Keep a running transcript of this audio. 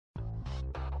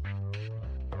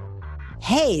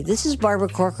Hey, this is Barbara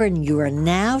Corcoran, and you are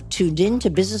now tuned in to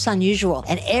Business Unusual.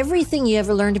 And everything you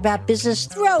ever learned about business,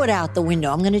 throw it out the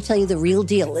window. I'm going to tell you the real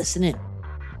deal. Listen in.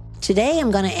 Today,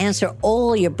 I'm going to answer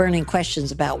all your burning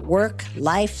questions about work,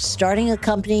 life, starting a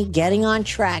company, getting on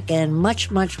track, and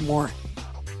much, much more.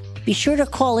 Be sure to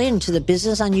call in to the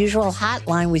Business Unusual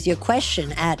hotline with your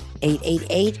question at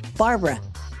 888-BARBARA.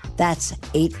 That's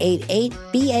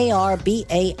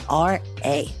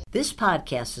 888-BARBARA. This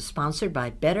podcast is sponsored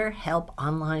by BetterHelp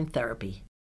Online Therapy.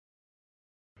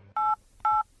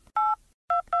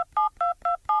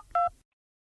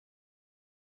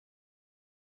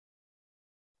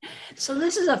 So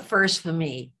this is a first for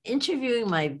me, interviewing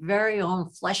my very own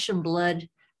flesh and blood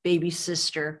baby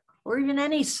sister, or even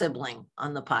any sibling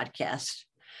on the podcast.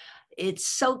 It's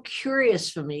so curious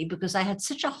for me because I had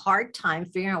such a hard time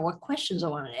figuring out what questions I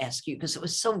wanted to ask you because it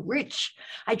was so rich.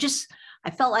 I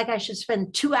felt like I should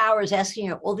spend 2 hours asking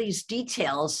you all these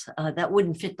details that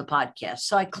wouldn't fit the podcast.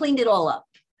 So I cleaned it all up.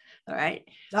 All right.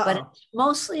 Uh-oh. But it's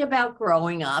mostly about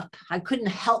growing up. I couldn't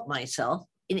help myself.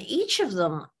 In each of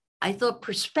them, I thought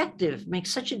perspective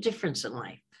makes such a difference in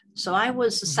life. So I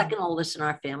was the second oldest in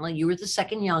our family. You were the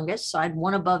second youngest. So I had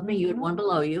one above me. You had one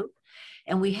below you.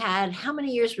 And we had how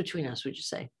many years between us, would you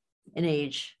say, in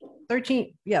age?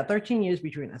 13. Yeah, 13 years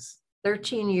between us.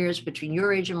 13 years between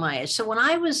your age and my age. So when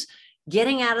I was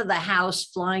getting out of the house,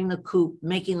 flying the coop,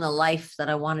 making the life that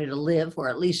I wanted to live, or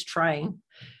at least trying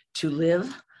to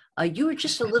live, you were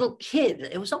just a little kid.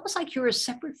 It was almost like you were a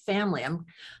separate family. I'm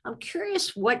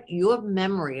curious what your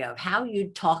memory of how you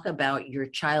talk about your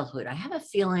childhood. I have a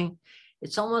feeling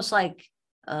it's almost like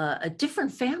a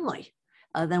different family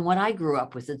than what I grew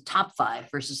up with, the top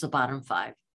 5 versus the bottom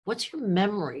 5. What's your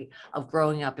memory of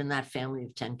growing up in that family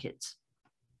of 10 kids?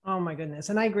 Oh my goodness.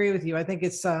 And I agree with you. I think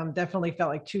it's definitely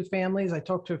felt like 2 families. I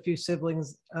talked to a few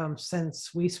siblings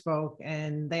since we spoke,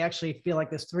 and they actually feel like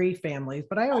there's 3 families,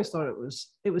 but I always thought it was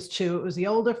 2. It was the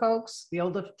older folks, the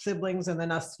older siblings, and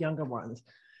then us younger ones.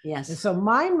 Yes. And so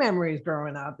my memories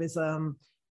growing up is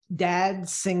Dad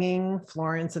singing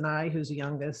Florence and I, who's the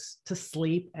youngest, to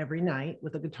sleep every night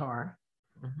with a guitar.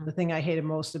 Mm-hmm. The thing I hated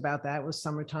most about that was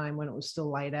summertime when it was still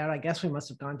light out. I guess we must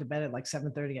have gone to bed at like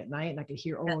 7:30 at night, and I could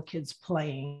hear all the kids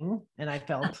playing, and I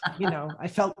felt, I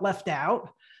felt left out.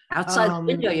 Outside the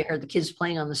window, you heard the kids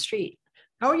playing on the street.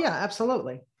 Oh yeah,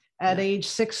 absolutely. At age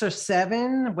 6 or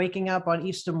 7, waking up on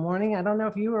Easter morning. I don't know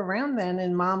if you were around then,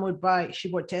 and Mom she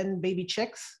bought 10 baby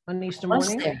chicks on Easter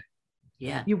morning. There.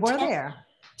 Yeah. You were there.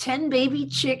 10 baby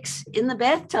chicks in the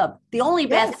bathtub. The only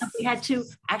bathtub we had to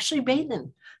actually bathe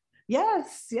in.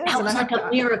 Yes. That was like a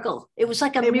miracle. It was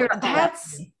like a miracle.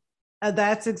 That's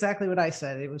exactly what I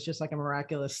said. It was just like a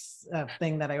miraculous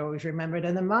thing that I always remembered.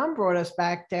 And then Mom brought us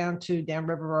back down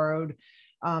River Road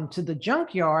to the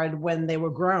junkyard when they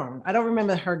were grown. I don't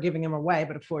remember her giving them away,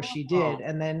 but of course she did.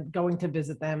 And then going to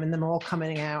visit them and them all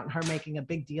coming out and her making a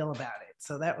big deal about it.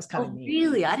 So that was kind of neat.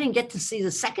 Really? I didn't get to see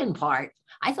the second part.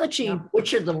 I thought she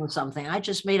butchered them or something. I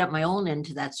just made up my own end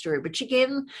to that story. But she gave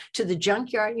them to the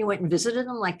junkyard and you went and visited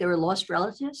them like they were lost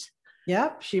relatives?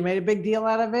 Yep, she made a big deal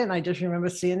out of it. And I just remember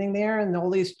standing there and all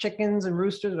these chickens and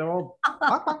roosters are all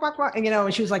quack, quack, quack, quack. And,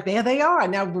 and she was like, there they are.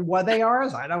 Now, what they are,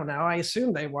 I don't know. I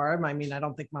assume they were. I mean, I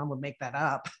don't think Mom would make that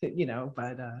up,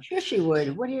 but. Sure she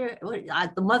would.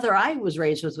 The mother I was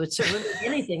raised with would certainly make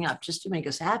anything up just to make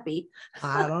us happy.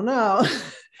 I don't know.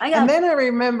 And then I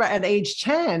remember at age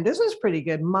 10, this was pretty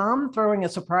good. Mom throwing a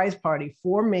surprise party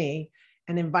for me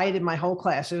and invited my whole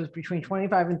class. It was between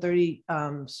 25 and 30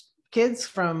 kids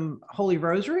from Holy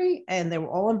Rosary, and they were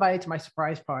all invited to my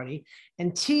surprise party.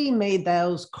 And T made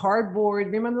those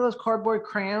cardboard, remember those cardboard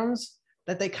crowns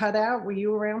that they cut out? Were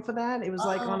you around for that? It was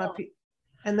like on a,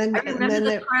 and then I remember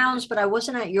the crowns, but I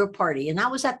wasn't at your party. And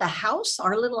that was at the house,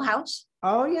 our little house.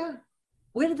 Oh yeah.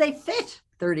 Where did they fit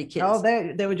 30 kids? Oh,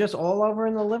 they were just all over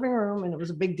in the living room, and it was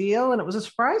a big deal, and it was a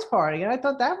surprise party. And I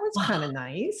thought that was kind of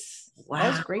nice. Wow.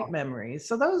 That's great memories.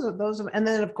 So those are, and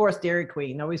then of course, Dairy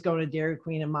Queen, always going to Dairy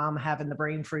Queen and Mom having the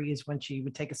brain freeze when she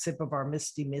would take a sip of our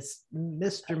Mr.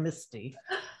 Misty.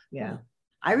 Yeah.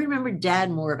 I remember Dad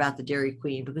more about the Dairy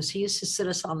Queen because he used to sit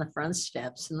us on the front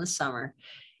steps in the summer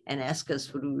and ask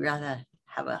us, would we rather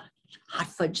have a hot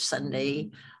fudge sundae,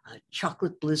 a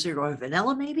chocolate blizzard, or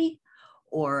vanilla maybe?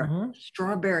 Or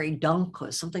strawberry dunk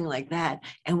or something like that.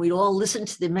 And we'd all listen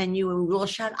to the menu and we'd all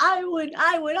shout, I would.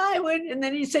 And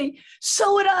then he'd say,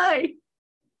 so would I.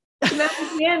 And that was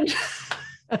the end.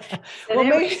 Well,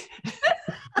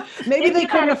 maybe they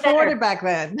couldn't afford it back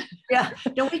then. Yeah,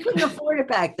 no, we couldn't afford it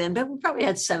back then, but we probably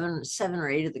had seven or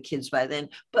 8 of the kids by then,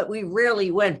 but we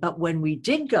rarely went. But when we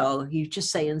did go, you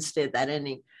just say instead that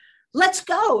ending, let's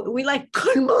go. We like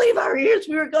couldn't believe our ears.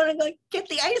 We were going to like get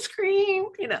the ice cream.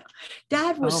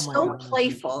 Dad was so God.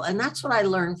 playful. And that's what I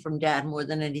learned from dad more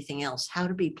than anything else, how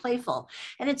to be playful.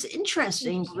 And it's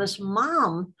interesting because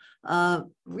mom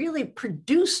really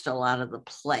produced a lot of the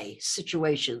play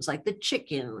situations like the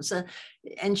chickens.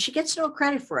 And she gets no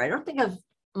credit for it. I don't think of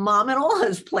mom at all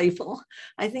as playful.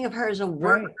 I think of her as a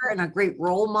worker and a great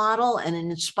role model and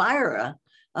an inspirer.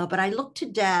 But I look to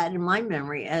dad in my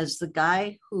memory as the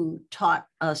guy who taught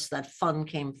us that fun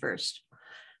came first.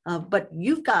 But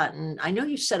I know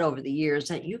you said over the years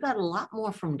that you got a lot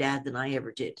more from dad than I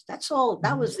ever did. That's all.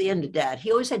 That was the end of dad.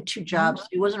 He always had 2 jobs.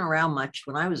 He wasn't around much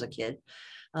when I was a kid.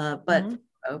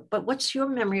 But what's your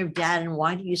memory of dad, and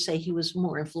why do you say he was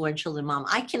more influential than mom?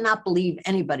 I cannot believe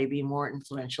anybody be more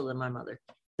influential than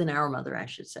our mother, I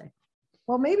should say.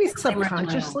 Well, maybe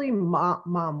subconsciously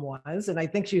mom was, and I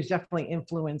think she was definitely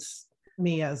influenced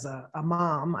me as a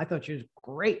mom. I thought she was a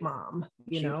great mom,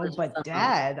 but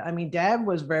dad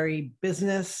was very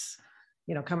business,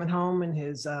 coming home in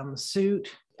his suit.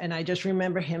 And I just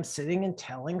remember him sitting and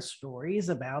telling stories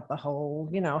about the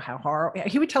whole, how horrible,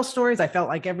 he would tell stories, I felt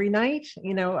like every night,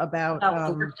 about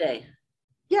the workday.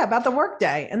 Yeah, about the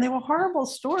workday. And they were horrible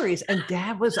stories. And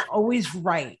dad was always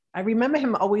right. I remember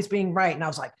him always being right. And I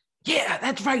was like, yeah,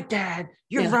 that's right, dad.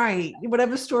 You're right.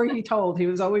 Whatever story he told, he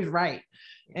was always right.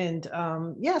 And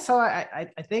so I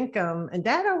think, and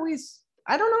dad always,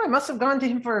 I don't know, I must have gone to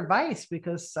him for advice,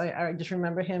 because I just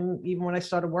remember him, even when I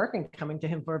started working, coming to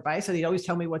him for advice, and he'd always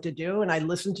tell me what to do. And I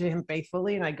listened to him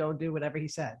faithfully, and I go do whatever he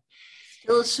said.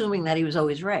 Still assuming that he was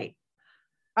always right.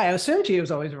 I assumed he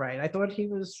was always right. I thought he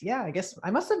was, I guess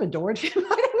I must have adored him.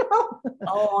 I don't know.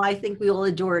 Oh, I think we all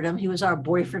adored him. He was our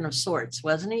boyfriend of sorts,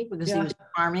 wasn't he? Because he was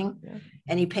charming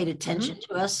and he paid attention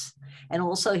to us. And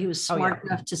also he was smart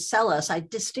enough to sell us. I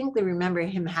distinctly remember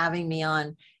him having me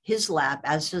on his lap,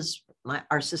 as does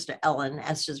our sister Ellen,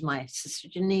 as does my sister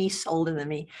Denise, older than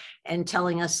me, and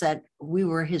telling us that we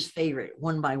were his favorite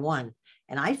one by one.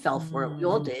 And I fell for it. We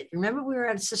all did. Remember, we were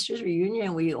at a sister's reunion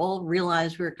and we all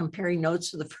realized we were comparing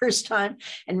notes for the first time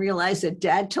and realized that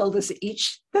dad told us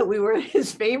each that we were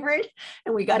his favorite.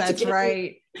 And we got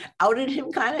outed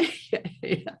him kind of.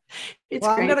 It's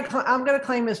well, great. I'm gonna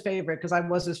claim his favorite, because I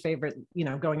was his favorite,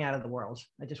 going out of the world.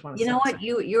 I just want to. You know what?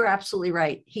 You're absolutely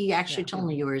right. He actually told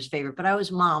me you were his favorite, but I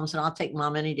was mom's, and I'll take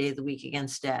mom any day of the week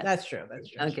against dad. That's true.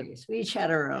 Okay, so we each had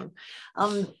our own.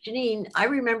 Janine, I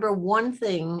remember one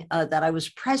thing that I was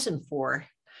present for.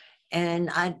 And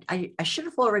I should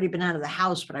have already been out of the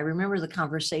house, but I remember the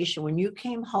conversation when you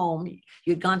came home.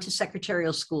 You'd gone to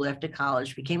secretarial school after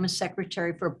college, became a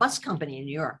secretary for a bus company in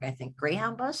New York, I think,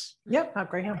 Greyhound bus? Yep,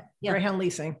 Greyhound. Yeah. Greyhound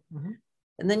leasing. Mm-hmm.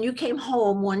 And then you came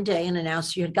home one day and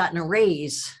announced you had gotten a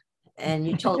raise. And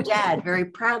you told dad very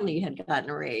proudly you had gotten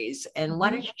a raise. And why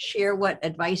don't you share what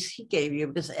advice he gave you?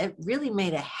 Because it really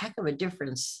made a heck of a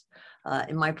difference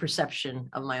in my perception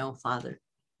of my own father.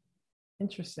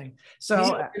 Interesting. So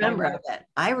I remember that.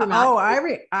 I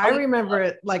remember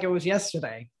it like it was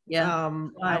yesterday. Yeah.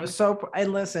 I was I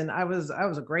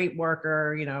was a great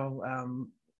worker,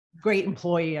 great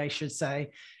employee, I should say.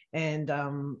 And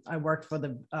I worked for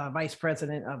the vice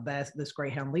president of this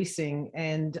Greyhound leasing.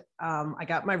 And I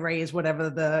got my raise,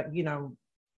 whatever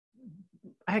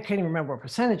I can't even remember what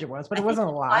percentage it was, but it wasn't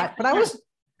a lot. But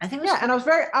I think and I was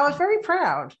very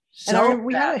proud.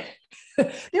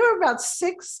 There were about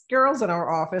 6 girls in our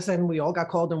office, and we all got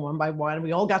called in one by one.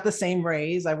 We all got the same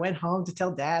raise. I went home to tell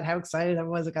dad how excited I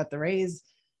was. I got the raise,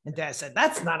 and dad said,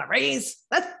 "That's not a raise.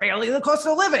 That's barely the cost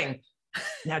of living.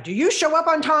 Now, do you show up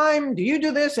on time? Do you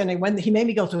do this?" And he made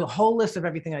me go through the whole list of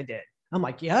everything I did. I'm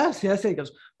like, yes. And he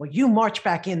goes, "Well, you march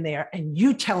back in there and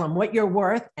you tell them what you're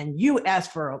worth, and you ask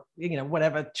for,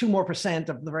 whatever 2%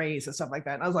 more of the raise and stuff like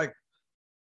that." And I was like,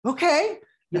 okay.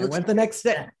 I went the next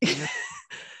day.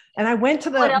 And I went to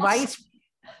the vice.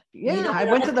 Yeah, I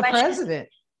went to the president.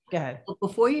 Go ahead.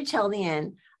 Before you tell the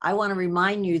end, I want to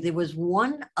remind you, there was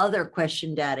one other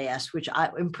question dad asked, which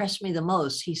impressed me the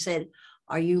most. He said,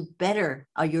 are you a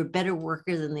better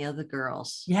worker than the other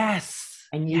girls? Yes.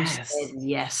 And you said,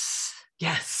 yes.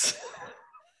 Yes.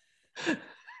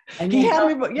 And he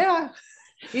had me,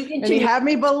 and he had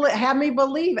me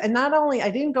believe. And not only, I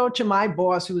didn't go to my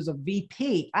boss, who was a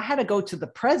VP. I had to go to the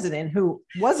president, who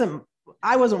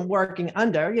I wasn't working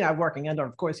under,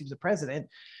 of course, he was the president.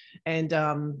 And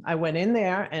I went in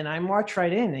there and I marched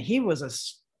right in, and he was a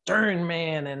stern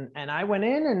man. And I went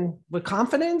in and with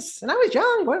confidence, and I was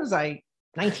young. What was I,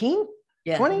 19,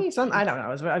 20, something? I don't know. I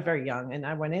was very young. And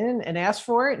I went in and asked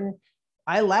for it, and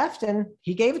I left, and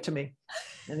he gave it to me.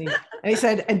 And he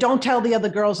said, "And don't tell the other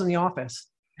girls in the office."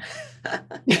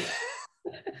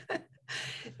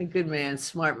 A good man,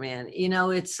 smart man.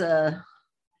 It's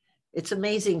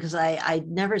amazing because I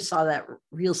never saw that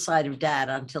real side of dad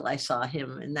until I saw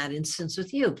him in that instance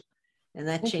with you. And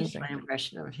that changed my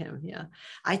impression of him. Yeah.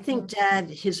 I think dad,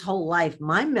 his whole life,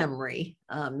 my memory,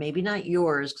 maybe not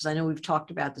yours, because I know we've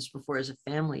talked about this before as a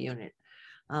family unit.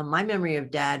 My memory of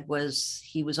dad was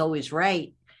he was always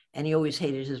right and he always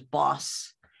hated his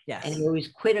boss. Yes. And he always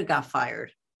quit or got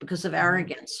fired because of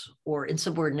arrogance or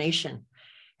insubordination.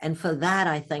 And for that,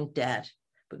 I thank dad,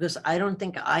 because I don't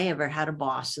think I ever had a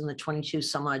boss in the 22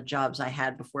 some odd jobs I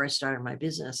had before I started my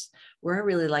business where I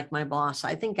really liked my boss.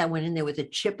 I think I went in there with a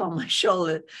chip on my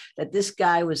shoulder that this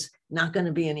guy was not going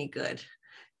to be any good.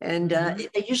 And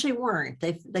they usually weren't.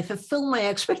 They fulfilled my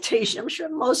expectation. I'm sure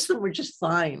most of them were just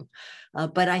fine.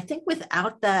 But I think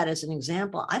without that as an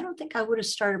example, I don't think I would have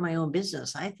started my own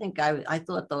business. I think I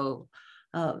thought the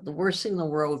worst thing in the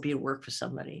world would be to work for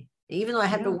somebody. Even though I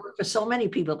had to work for so many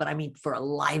people, but I mean, for a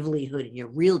livelihood and your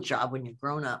real job when you're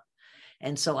grown up.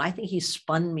 And so I think he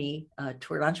spun me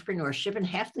toward entrepreneurship, and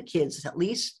half the kids at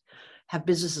least have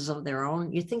businesses of their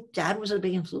own. You think dad was a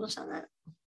big influence on that?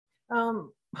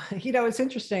 It's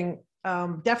interesting.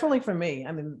 Definitely for me.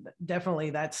 I mean, definitely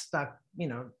that stuck,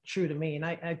 true to me. And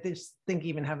I just think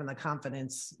even having the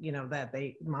confidence,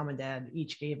 that mom and dad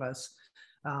each gave us.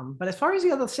 But as far as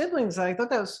the other siblings, I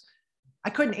thought I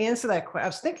couldn't answer that. I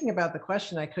was thinking about the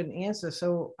question. I couldn't answer.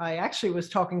 So I actually was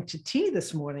talking to T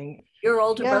this morning. Your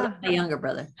older brother, my younger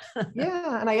brother.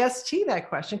 Yeah. And I asked T that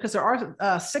question because there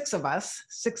are six of us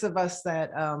that,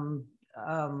 are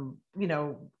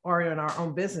in our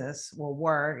own business. Well,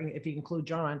 were, if you include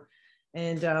John.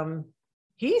 And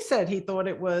he said he thought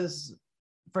it was,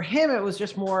 for him, it was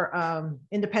just more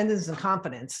independence and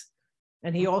confidence.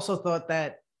 And he also thought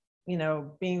that,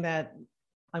 being that,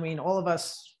 I mean, all of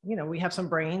us, we have some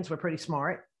brains, we're pretty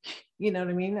smart, you know what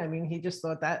I mean? I mean, he just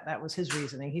thought that was his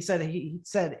reasoning. He said he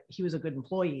was a good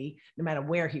employee, no matter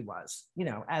where he was,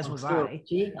 as was I.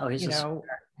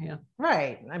 Yeah.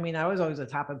 Right. I mean, I was always a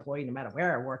top employee, no matter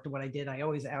where I worked or what I did. I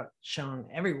always outshone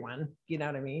everyone, you know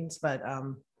what I mean?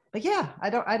 But yeah, I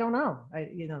don't know. I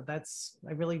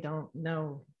really don't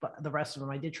know the rest of them.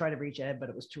 I did try to reach Ed, but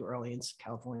it was too early in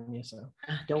California. So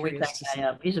don't wake that guy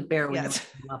up. He's a bear when you wake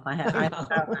him up.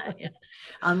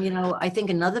 I think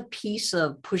another piece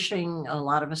of pushing a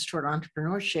lot of us toward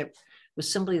entrepreneurship was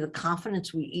simply the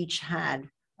confidence we each had,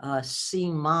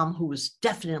 seeing mom, who was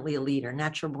definitely a leader,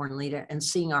 natural born leader, and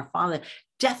seeing our father,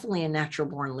 definitely a natural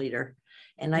born leader.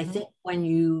 And I think when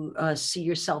you see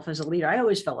yourself as a leader, I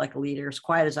always felt like a leader, as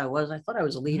quiet as I was. I thought I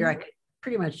was a leader. I could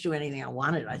pretty much do anything I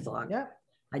wanted, I thought. Yeah.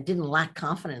 I didn't lack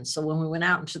confidence. So when we went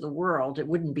out into the world, it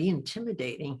wouldn't be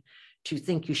intimidating to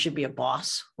think you should be a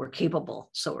boss or capable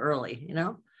so early,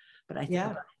 But I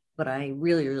think, but I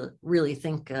really, really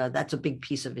think that's a big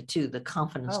piece of it too, the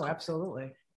confidence. Oh,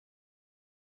 absolutely.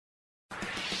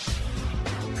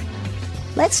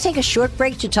 Let's take a short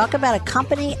break to talk about a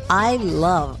company I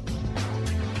love.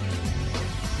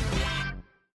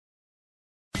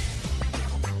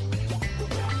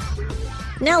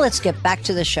 Now let's get back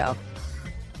to the show.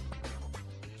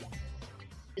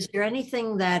 Is there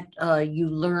anything that you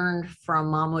learned from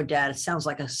mom or dad? It sounds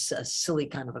like a silly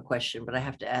kind of a question, but I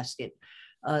have to ask it.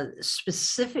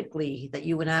 Specifically, that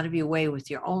you went out of your way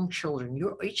with your own children.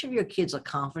 Each of your kids are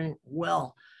confident,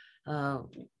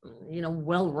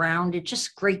 well-rounded,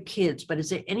 just great kids. But is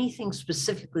there anything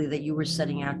specifically that you were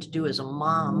setting out to do as a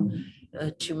mom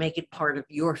to make it part of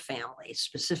your family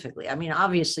specifically? I mean,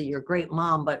 obviously you're a great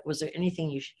mom, but was there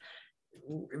anything you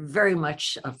very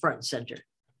much front and center?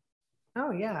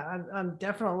 Oh yeah, I'm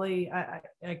definitely, I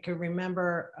can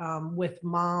remember with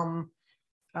mom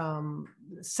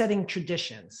setting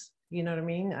traditions. You know what I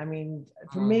mean? I mean,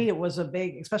 for me, it was a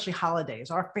big, especially holidays.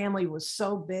 Our family was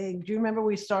so big. Do you remember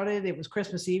we started? It was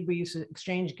Christmas Eve. We used to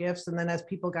exchange gifts. And then as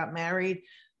people got married,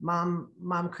 mom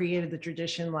created the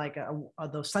tradition like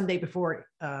the Sunday before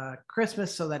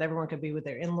Christmas so that everyone could be with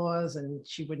their in-laws and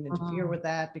she wouldn't interfere with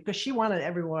that because she wanted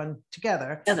everyone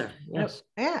together. Yes.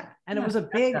 And it was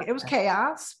it was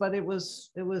chaos, but it was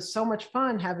so much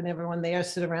fun having everyone there,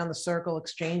 sit around the circle,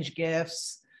 exchange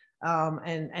gifts.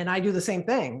 And I do the same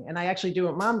thing. And I actually do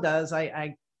what mom does.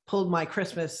 I pulled my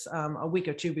Christmas a week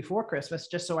or two before Christmas,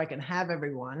 just so I can have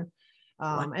everyone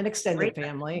and extended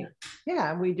family.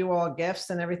 Yeah. And we do all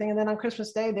gifts and everything. And then on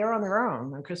Christmas Day, they're on their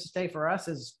own. And Christmas Day for us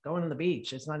is going to the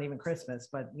beach. It's not even Christmas,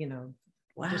 but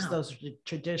just those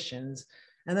traditions.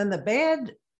 And then the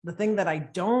thing that I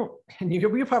don't, and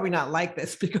you're probably not like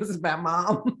this because it's about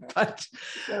mom, but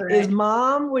is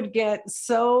mom would get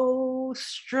so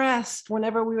stressed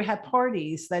whenever we had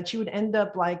parties that she would end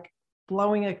up like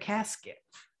blowing a casket.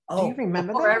 Do you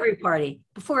remember before that? every party,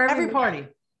 before Every party,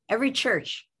 every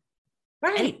church,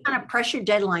 any right? kind of pressure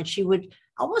deadline, she would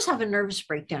almost have a nervous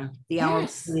breakdown the hour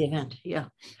Yes. before the event. Yeah.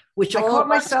 Which I all caught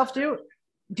of us, myself do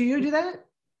you do that?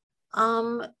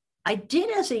 um, I did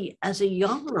as a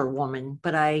younger woman,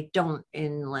 but I don't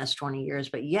in the last 20 years.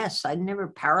 But yes, I never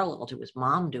paralleled it with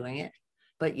mom doing it.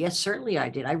 But yes, certainly I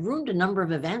did. I ruined a number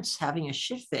of events having a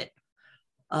shit fit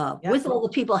with all the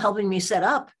people helping me set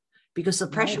up because the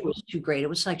pressure was too great. It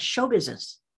was like show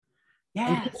business.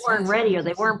 And people weren't ready or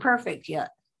they weren't perfect yet.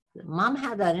 Mom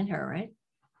had that in her, right?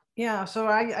 Yeah, so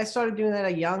I started doing that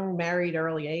at a young, married,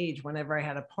 early age. Whenever I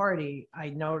had a party, I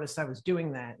noticed I was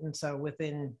doing that. And so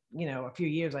within, a few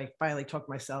years, I finally talked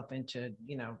myself into,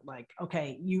 like,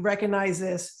 okay, you recognize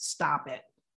this, stop it.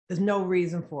 There's no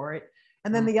reason for it.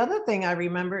 And then the other thing I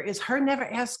remember is her never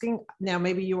asking, now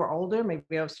maybe you were older,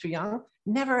 maybe I was too young,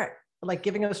 never like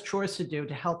giving us chores to do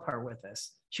to help her with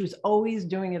this. She was always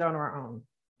doing it on her own.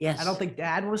 Yes. I don't think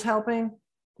dad was helping.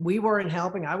 We weren't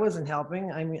helping. I wasn't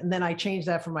helping. I mean, and then I changed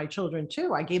that for my children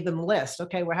too. I gave them a list.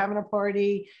 Okay, we're having a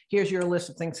party. Here's your list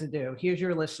of things to do. Here's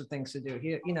your list of things to do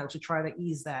here, to try to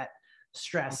ease that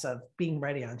stress of being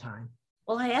ready on time.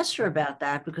 Well, I asked her about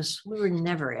that because we were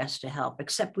never asked to help,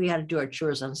 except we had to do our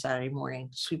chores on Saturday morning,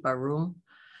 sweep our room,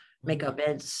 make our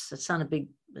beds. It's not a big,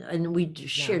 and we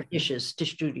shared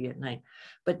dish duty at night.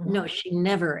 But no, she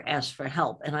never asked for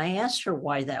help. And I asked her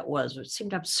why that was. It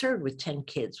seemed absurd with 10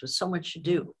 kids, with so much to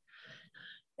do.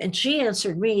 And she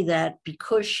answered me that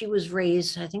because she was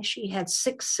raised, I think she had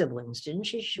 6 siblings, didn't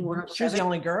she? She was the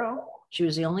only girl. She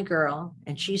was the only girl.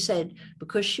 And she said,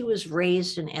 because she was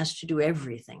raised and asked to do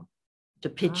everything, to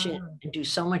pitch in and do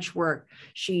so much work,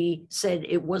 she said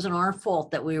it wasn't our fault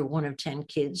that we were one of 10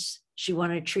 kids. She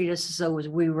wanted to treat us as though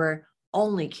we were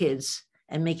only kids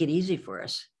and make it easy for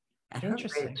us at her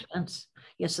great expense.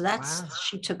 Yeah, so that's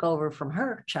she took over from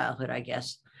her childhood, I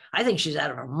guess. I think she's out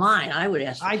of her mind. I would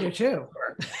ask. I do too.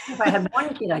 If I had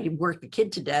one kid, I could work the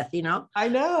kid to death, I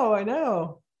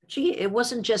know. It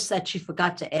wasn't just that she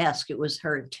forgot to ask, it was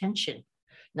her intention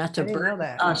not to burden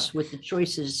us with the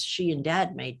choices she and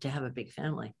dad made to have a big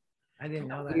family. I didn't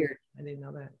know that. Weird. I didn't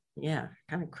know that. Yeah,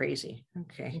 kind of crazy.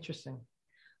 Okay. Interesting.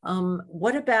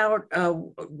 What about,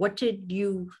 what did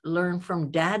you learn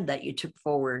from dad that you took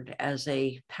forward as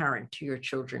a parent to your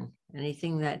children?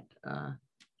 Anything that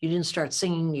you didn't start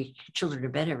singing your children to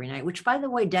bed every night, which by the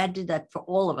way, dad did that for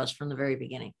all of us from the very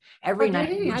beginning. Every night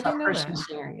he was our Christmas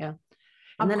singer. Yeah.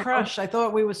 And then crushed. I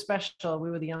thought we were special.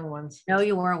 We were the young ones. No,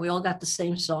 you weren't. We all got the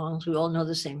same songs. We all know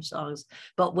the same songs.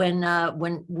 But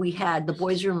when we had the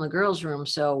boys' room, the girls' room,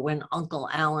 so when Uncle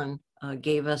Alan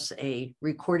gave us a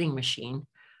recording machine,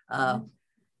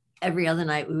 every other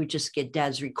night we would just get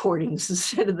dad's recordings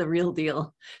instead of the real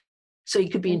deal. So you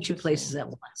could be in 2 places at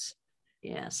once.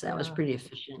 Yes, that was pretty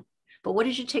efficient. But what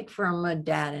did you take from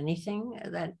dad? Anything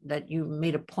that you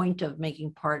made a point of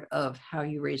making part of how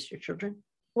you raised your children?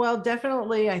 Well,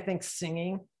 definitely, I think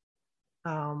singing.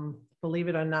 Believe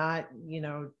it or not,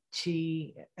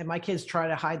 she and my kids try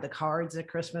to hide the cards at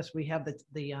Christmas. We have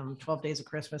the 12 days of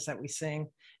Christmas that we sing,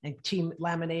 and she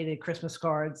laminated Christmas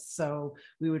cards. So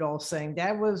we would all sing.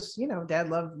 Dad was, dad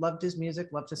loved his music,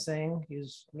 loved to sing. He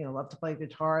was, loved to play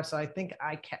guitar. So I think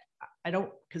I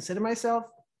don't consider myself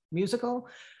musical,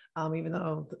 even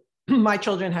though my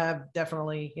children have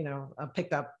definitely,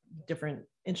 picked up different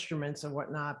instruments and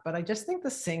whatnot. But I just think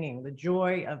the singing, the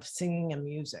joy of singing and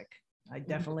music, I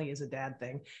definitely is a dad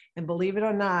thing. And believe it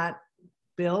or not,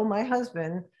 Bill, my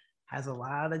husband, has a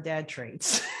lot of dad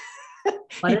traits.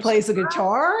 He plays the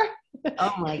guitar.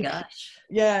 Oh my gosh.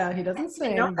 Yeah, he doesn't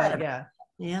sing, but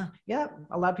yeah.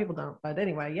 A lot of people don't. But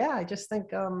anyway, I just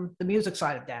think the music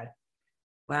side of dad.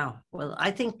 Wow. Well,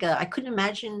 I think I couldn't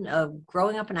imagine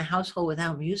growing up in a household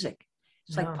without music.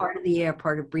 It's like part of the air,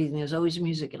 part of breathing. There's always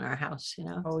music in our house,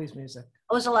 Always music.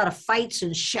 Always a lot of fights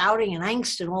and shouting and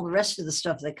angst and all the rest of the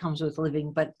stuff that comes with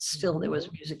living, but still there was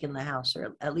music in the house,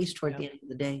 or at least toward the end of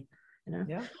the day,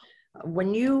 Yeah.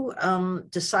 When you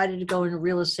decided to go into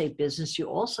real estate business, you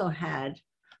also had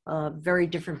a very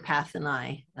different path than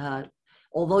I.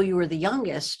 Although you were the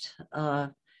youngest,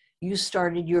 you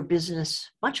started your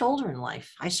business much older in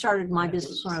life. I started my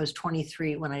business when I was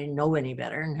 23, when I didn't know any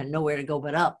better and had nowhere to go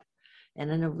but up. And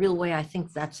in a real way, I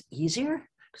think that's easier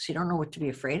because you don't know what to be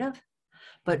afraid of.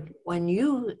 But when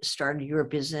you started your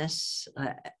business,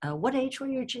 what age were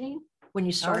you, Janine, when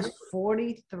you started? I was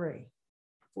 43.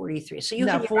 43. So you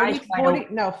had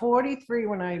 43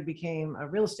 when I became a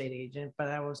real estate agent, but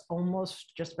I was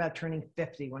almost just about turning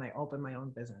 50 when I opened my own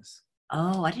business.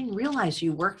 Oh, I didn't realize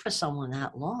you worked for someone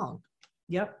that long.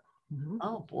 Yep.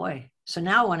 Oh boy. So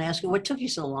now I want to ask you, what took you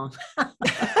so long?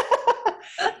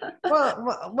 And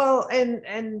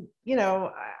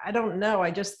I don't know.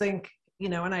 I just think,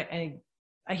 and I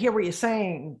hear what you're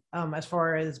saying as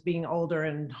far as being older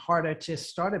and harder to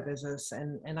start a business,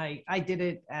 and I did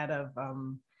it out of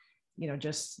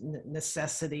just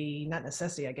necessity, not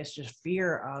necessity, I guess, just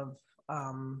fear of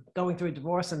going through a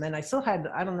divorce. And then I still had,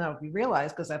 I don't know if you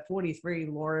realize, because at 43,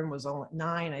 Lauren was only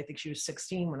 9. I think she was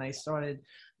 16 when I started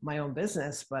my own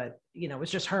business, but it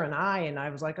was just her and I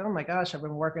was like, oh my gosh, I've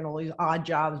been working all these odd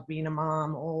jobs, being a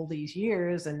mom all these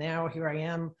years. And now here I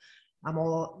am, I'm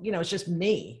all, it's just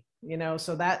me,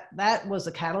 so that was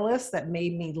a catalyst that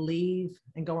made me leave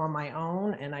and go on my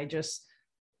own. And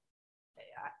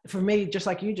for me, just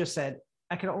like you just said,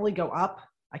 I can only go up.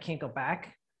 I can't go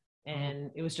back. And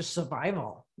it was just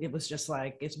survival. It was just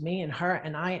like, it's me and her,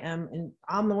 and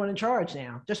I'm the one in charge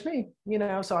now, just me,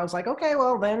 So I was like, okay,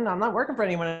 well then I'm not working for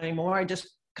anyone anymore. I just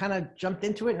kind of jumped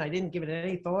into it and I didn't give it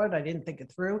any thought. I didn't think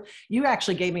it through. You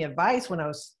actually gave me advice when I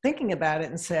was thinking about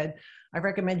it and said, I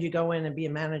recommend you go in and be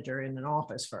a manager in an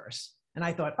office first. And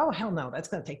I thought, oh, hell no, that's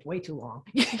going to take way too long.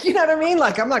 You know what I mean?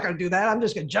 Like, I'm not going to do that. I'm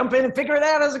just going to jump in and figure it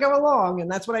out as I go along.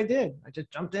 And that's what I did. I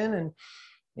just jumped in and,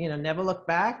 never looked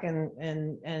back,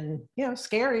 and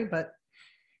scary, but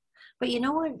you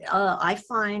know what I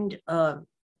find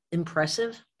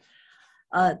impressive?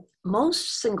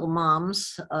 Most single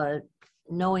moms,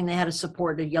 knowing they had to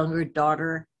support a younger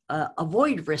daughter,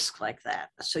 avoid risk like that.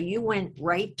 So you went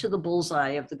right to the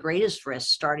bullseye of the greatest risk,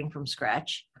 starting from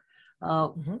scratch,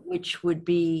 which would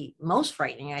be most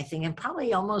frightening, I think, and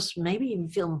probably almost maybe even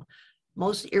feel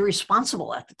most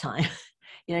irresponsible at the time.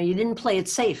 You didn't play it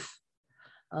safe.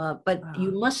 But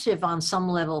you must have on some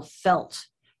level felt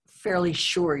fairly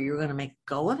sure you were going to make a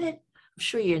go of it. I'm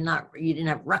sure you didn't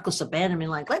have reckless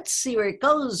abandonment, like, let's see where it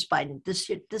goes by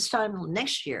this time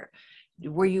next year.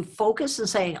 Were you focused and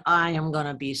saying, I am going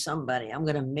to be somebody, I'm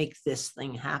going to make this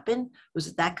thing happen? Was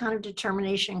it that kind of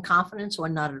determination and confidence, or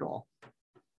not at all?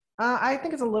 I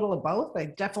think it's a little of both. I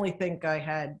definitely think I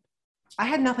had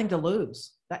nothing to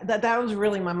lose. That was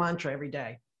really my mantra every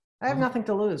day. I have nothing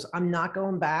to lose. I'm not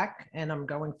going back, and I'm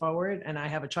going forward, and I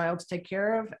have a child to take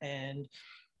care of, and,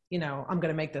 I'm going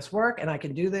to make this work, and I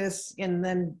can do this. And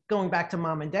then going back to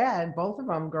mom and dad, both of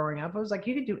them growing up, I was like,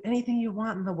 you could do anything you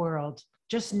want in the world.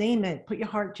 Just name it, put your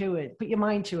heart to it, put your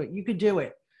mind to it. You could do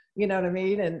it. You know what I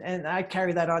mean? And I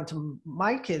carry that on to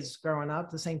my kids growing up,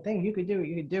 the same thing. You could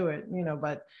do it,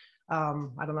 but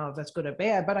I don't know if that's good or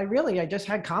bad, but I just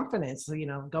had confidence,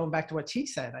 going back to what she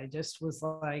said. I just was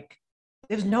like,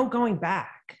 there's no going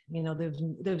back.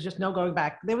 There's just no going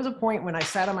back. There was a point when I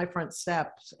sat on my front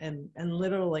steps and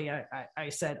literally I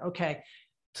said, okay,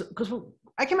 because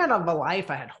I came out of a life,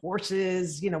 I had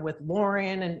horses, with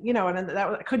Lauren, and,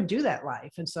 I couldn't do that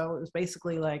life. And so it was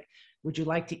basically like, would you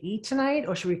like to eat tonight,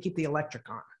 or should we keep the electric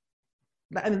on?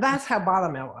 And that's how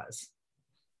bottom it was.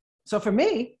 So for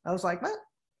me, I was like, well,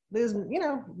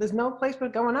 there's no place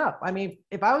but going up. I mean,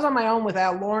 if I was on my own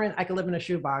without Lauren, I could live in a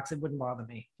shoebox. It wouldn't bother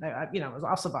me.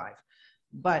 I'll survive.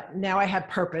 But now I had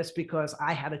purpose because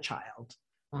I had a child,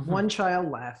 one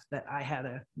child left that I had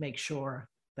to make sure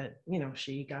that,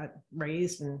 she got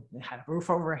raised and had a roof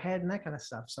over her head and that kind of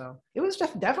stuff. So it was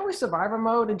just definitely survivor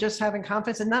mode and just having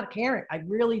confidence and not caring. I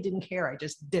really didn't care. I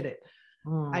just did it.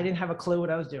 I didn't have a clue what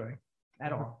I was doing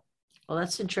at all. Well,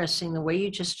 that's interesting, the way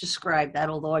you just described that,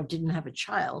 although I didn't have a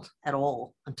child at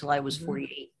all until I was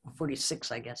 48,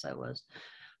 46, I guess I was.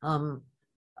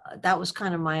 That was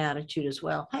kind of my attitude as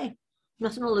well. Hey,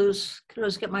 nothing to lose. Could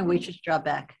always get my waitress job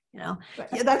back, Yeah,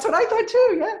 that's what I thought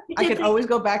too, yeah. I could always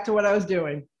go back to what I was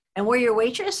doing. And were you a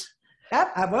waitress? Yeah,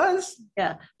 I was.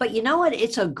 Yeah, but you know what?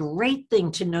 It's a great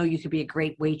thing to know you could be a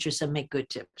great waitress and make good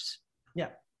tips. Yeah.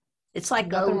 It's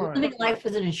like living life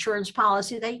with an insurance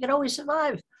policy that you could always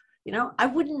survive.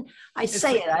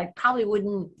 I probably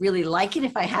wouldn't really like it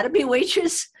if I had to be a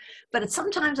waitress, but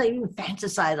sometimes I even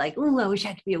fantasize like, oh, I wish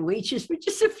I could be a waitress for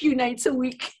just a few nights a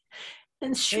week.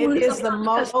 And it is the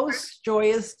most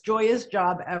joyous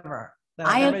job ever.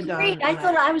 I agree. I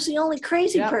thought I was the only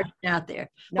crazy person out there.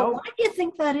 But why do you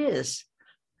think that is?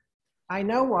 I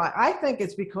know why. I think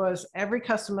it's because every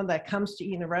customer that comes to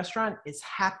eat in a restaurant is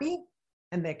happy,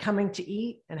 and they're coming to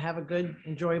eat and have a good,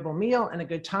 enjoyable meal and a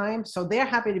good time. So they're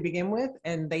happy to begin with,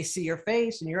 and they see your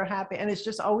face and you're happy. And it's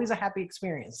just always a happy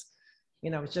experience.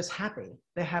 It's just happy.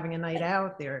 They're having a night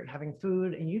out, they're having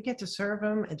food, and you get to serve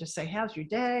them and just say, how's your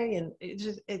day? And it's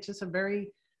just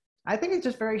I think it's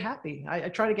just very happy. I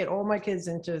try to get all my kids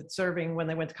into serving when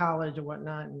they went to college or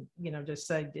whatnot. And, just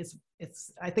say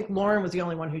I think Lauren was the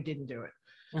only one who didn't do it.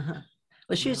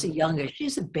 Well, she's the youngest.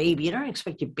 She's a baby. You don't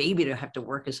expect your baby to have to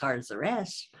work as hard as the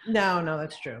rest. No,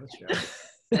 that's true. That's true.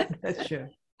 That's true.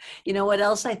 You know what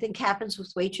else I think happens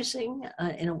with waitressing,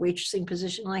 in a waitressing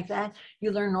position like that?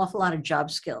 You learn an awful lot of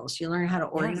job skills. You learn how to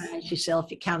organize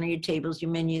yourself. You counter your tables,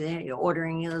 your menu there, you're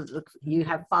ordering, you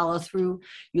have follow through.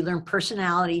 You learn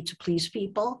personality to please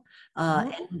people.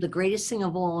 And the greatest thing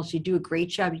of all is you do a great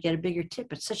job, you get a bigger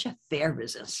tip. It's such a fair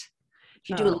business. If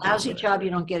you do a lousy job,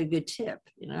 you don't get a good tip,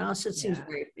 so it seems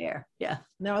very fair. Yeah.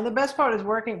 No, and the best part is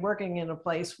working in a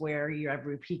place where you have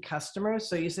repeat customers.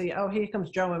 So you say, oh, here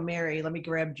comes Joe and Mary. Let me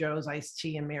grab Joe's iced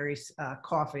tea and Mary's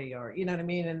coffee, or, you know what I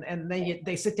mean? And then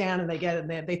they sit down and they get it,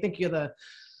 and they think you're the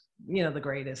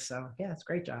greatest. So yeah, it's a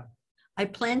great job. I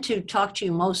plan to talk to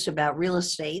you most about real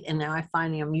estate, and now I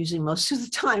find I'm using most of the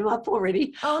time up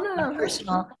already. Oh, no.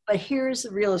 Personal. But here's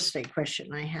the real estate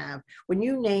question I have. When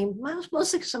you named,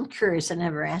 mostly because I'm curious, I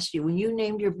never asked you, when you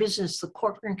named your business the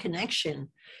Corcoran Connection,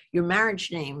 your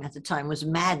marriage name at the time was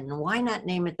Madden. Why not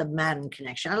name it the Madden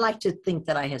Connection? I like to think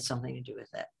that I had something to do with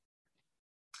that.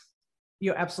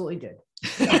 You absolutely did.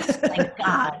 Yes, thank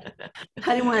God.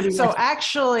 I didn't want to be. So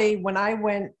actually, when I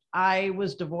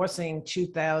was divorcing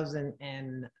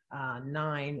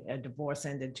 2009. A divorce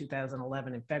ended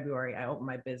 2011 in February. I opened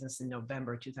my business in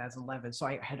November 2011. So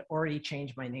I had already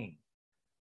changed my name.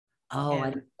 Oh, I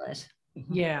didn't realize.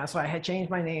 Yeah, so I had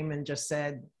changed my name and just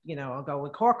said, I'll go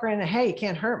with Corcoran. Hey, it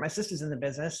can't hurt. My sister's in the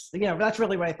business. That's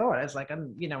really what I thought. I was like,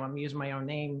 I'm using my own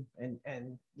name, and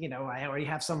I already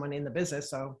have someone in the business,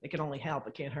 so it can only help.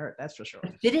 It can't hurt. That's for sure.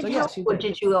 Did it help, or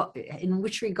did you? In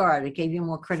which regard? It gave you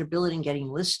more credibility in getting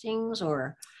listings,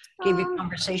 or gave you a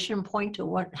conversation point, or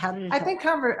what? How did it? I think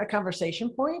a conversation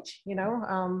point.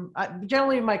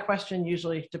 Generally, my question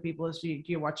usually to people is, do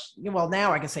you watch? Well,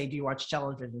 now I can say, do you watch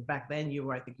television? Back then,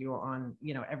 I think you were on,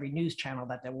 every news channel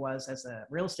that there was as a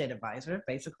real estate advisor,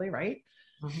 basically, right?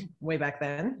 Mm-hmm. Way back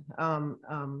then,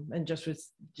 and just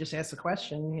ask the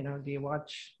question. Do you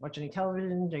watch any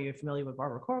television? Are you familiar with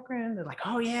Barbara Corcoran? They're like,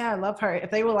 oh yeah, I love her. If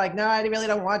they were like, no, I really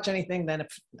don't watch anything, then if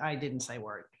I didn't say a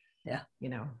word. Yeah.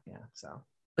 So.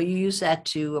 But you use that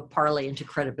to parlay into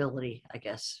credibility, I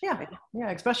guess. Yeah, right?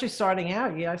 Yeah, especially starting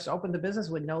out. I just opened the business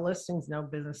with no listings, no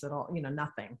business at all,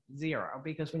 nothing, zero.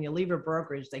 Because when you leave a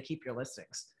brokerage, they keep your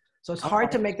listings. So it's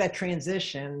hard to make that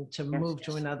transition to move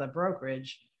to another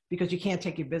brokerage, because you can't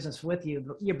take your business with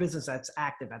you, your business that's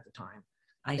active at the time.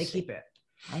 They keep it.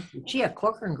 Gee, at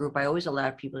Corcoran Group, I always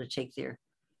allowed people to take their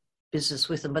business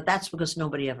with them, but that's because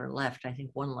nobody ever left. I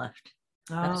think one left.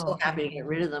 I'm so happy to get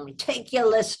rid of them. Take your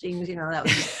listings, that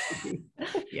was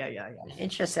yeah.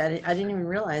 Interesting. I didn't even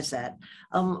realize that.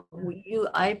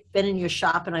 I've been in your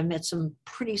shop and I met some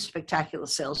pretty spectacular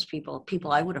salespeople,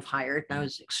 people I would have hired, and I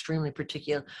was extremely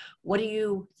particular. What do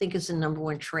you think is the number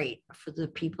one trait for the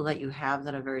people that you have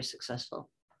that are very successful?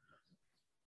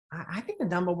 I think the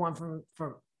number one for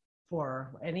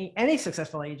any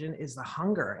successful agent is the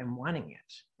hunger and wanting it.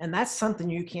 And that's something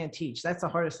you can't teach. That's the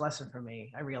hardest lesson for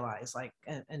me. I realize,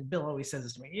 and Bill always says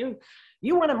this to me,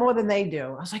 you want it more than they do.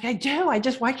 I was like, I do.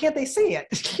 Why can't they see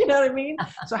it? You know what I mean?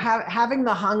 So having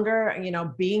the hunger,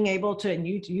 being able to, and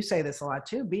you say this a lot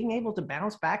too, being able to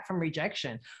bounce back from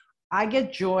rejection. I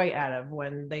get joy out of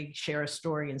when they share a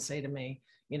story and say to me,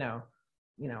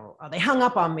 they hung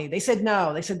up on me. They said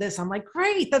no. They said this. I'm like,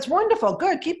 great. That's wonderful.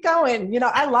 Good. Keep going.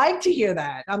 I like to hear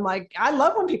that. I'm like, I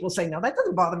love when people say no. That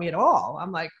doesn't bother me at all.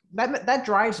 I'm like, that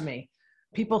drives me.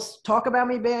 People talk about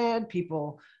me bad.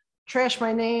 People trash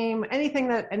my name. Anything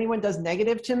that anyone does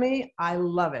negative to me, I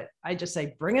love it. I just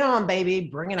say, bring it on, baby.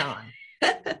 Bring it on.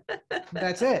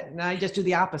 That's it. And I just do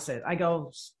the opposite. I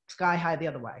go sky high the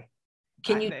other way.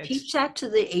 Can you teach that to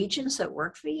the agents that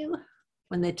work for you?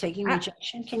 When they're taking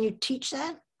rejection, can you teach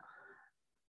that?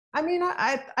 I mean,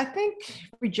 I think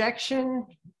rejection,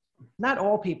 not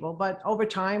all people, but over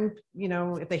time,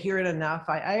 if they hear it enough,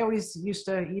 I always used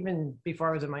to, even before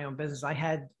I was in my own business, I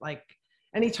had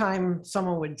anytime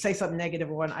someone would say something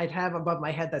negative, I'd have above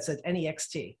my head that said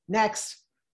NEXT, next,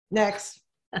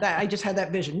 that I just had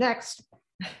that vision, next,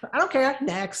 I don't care,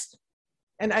 next.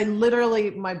 And I literally,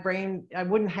 my brain, I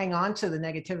wouldn't hang on to the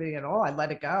negativity at all. I'd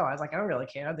let it go. I was like, I don't really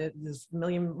care. There's a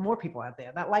million more people out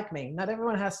there that like me. Not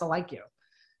everyone has to like you.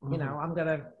 Mm-hmm. I'm going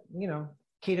to,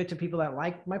 cater to people that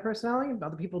like my personality.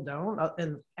 Other people don't.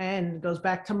 And it goes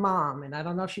back to mom. And I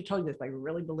don't know if she told you this, but I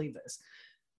really believe this.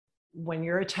 When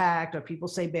you're attacked or people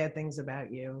say bad things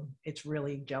about you, it's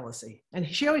really jealousy. And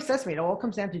she always says to me, it all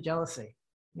comes down to jealousy.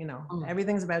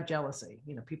 Everything's about jealousy.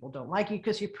 People don't like you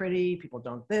because you're pretty. People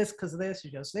don't this because of this.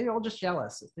 They're all just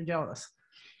jealous. They're jealous.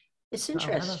 It's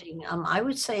interesting. I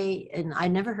would say, and I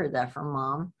never heard that from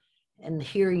mom, and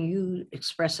hearing you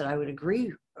express it, I would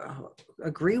agree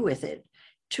with it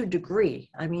to a degree.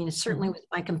 I mean, certainly with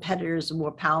my competitors, the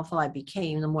more powerful I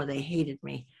became, the more they hated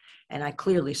me. And I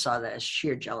clearly saw that as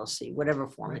sheer jealousy, whatever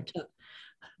form it took.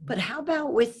 But how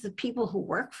about with the people who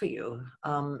work for you?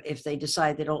 If they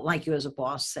decide they don't like you as a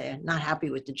boss, they're not happy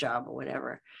with the job or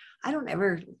whatever. I don't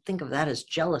ever think of that as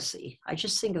jealousy. I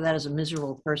just think of that as a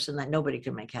miserable person that nobody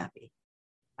can make happy.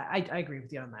 I agree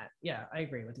with you on that. Yeah, I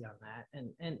agree with you on that.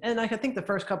 And I think the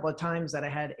first couple of times that I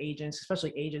had agents,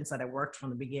 especially agents that I worked from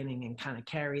the beginning and kind of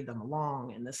carried them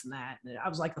along and this and that, and I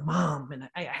was like the mom, and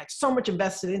I had so much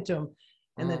invested into them.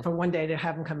 And then for one day to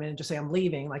have them come in and just say, I'm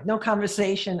leaving, like no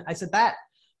conversation. I said that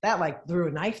like threw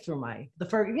a knife through the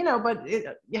first, but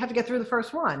you have to get through the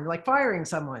first one, like firing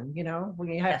someone, when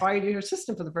you had fired your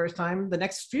assistant for the first time, the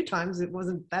next few times it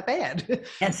wasn't that bad,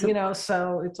 yes.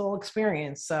 So it's all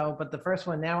experience. So, but the first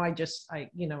one, now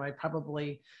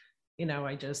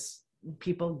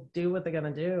people do what they're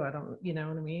going to do. I don't, you know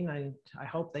what I mean? I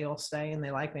hope they all stay and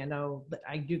they like me. I know that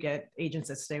I do get agents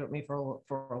that stay with me for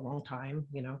a long time,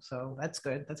 so that's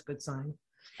good. That's a good sign.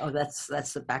 Oh, that's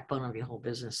the backbone of your whole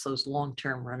business. Those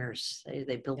long-term runners,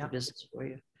 they build the business for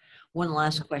you. One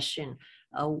last question.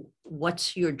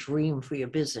 What's your dream for your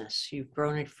business? You've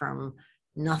grown it from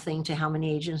nothing to how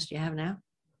many agents do you have now?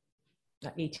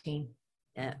 18.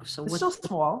 Yeah. So it's still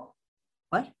small.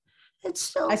 What? It's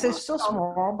still. I said still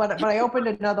small, but I opened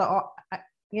another. I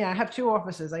have 2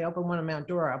 offices. I opened one in Mount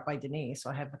Dora up by Denise,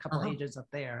 so I have a couple agents up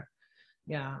there.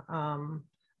 Yeah.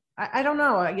 I don't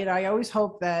know. I always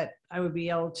hope that I would be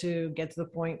able to get to the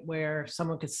point where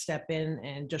someone could step in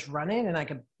and just run it, and I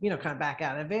could, kind of back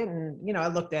out of it. And, I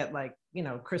looked at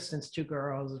Kristen's 2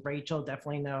 girls. Rachel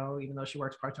definitely no, even though she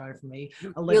works part-time for me.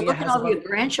 Olivia, you're looking at all your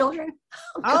grandchildren?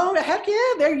 Oh, heck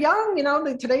yeah. They're young.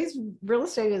 Today's real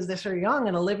estate is they're so young,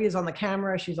 and Olivia's on the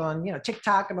camera. She's on,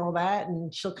 TikTok and all that.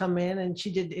 And she'll come in and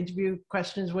she did interview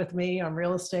questions with me on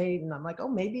real estate. And I'm like, oh,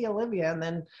 maybe Olivia. And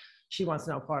then she wants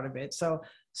to know part of it. So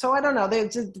I don't know. They're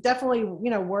definitely,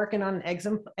 working on an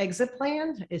exit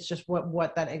plan. It's just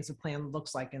what that exit plan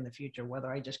looks like in the future,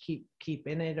 whether I just keep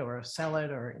in it or sell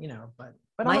it or, but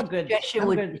my I'm good. suggestion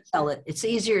would be sell it. It's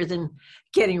easier than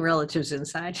getting relatives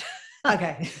inside.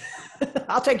 Okay.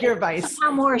 I'll take your advice.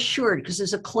 I'm more assured because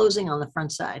there's a closing on the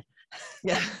front side.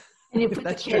 Yeah. And you put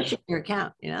the cash in your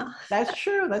account, That's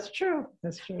true.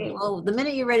 Okay, well, the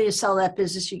minute you're ready to sell that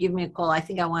business, you give me a call. I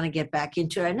think I want to get back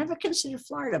into it. I never considered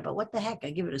Florida, but what the heck?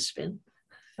 I give it a spin.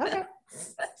 Okay.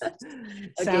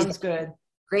 Sounds good.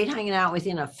 Great hanging out with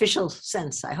you in an official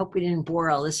sense. I hope we didn't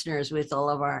bore our listeners with all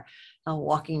of our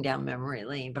walking down memory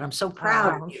lane, but I'm so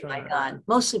proud of you, my God,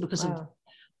 mostly because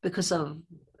of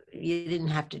you didn't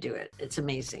have to do it. It's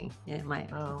amazing. Yeah,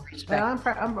 respect.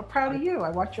 I'm proud of you. I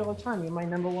watch you all the time. You're my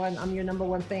number one. I'm your number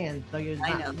one fan, though you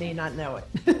may not know it.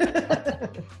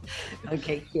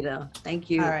 Okay, kiddo. Thank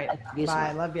you. All right.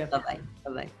 Bye. Love you. Bye-bye.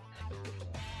 Bye-bye.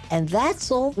 And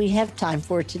that's all we have time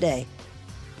for today.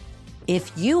 If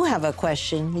you have a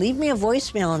question, leave me a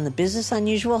voicemail on the Business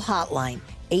Unusual hotline,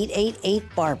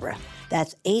 888-BARBARA.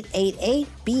 That's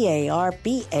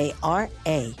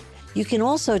 888-BARBARA. You can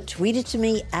also tweet it to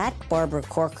me at Barbara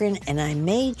Corcoran, and I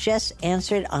may just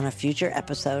answer it on a future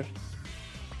episode.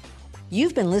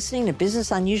 You've been listening to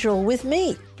Business Unusual with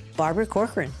me, Barbara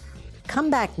Corcoran. Come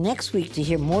back next week to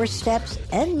hear more steps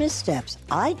and missteps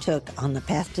I took on the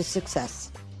path to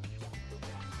success.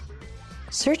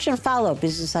 Search and follow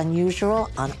Business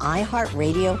Unusual on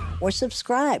iHeartRadio or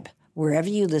subscribe wherever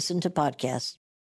you listen to podcasts.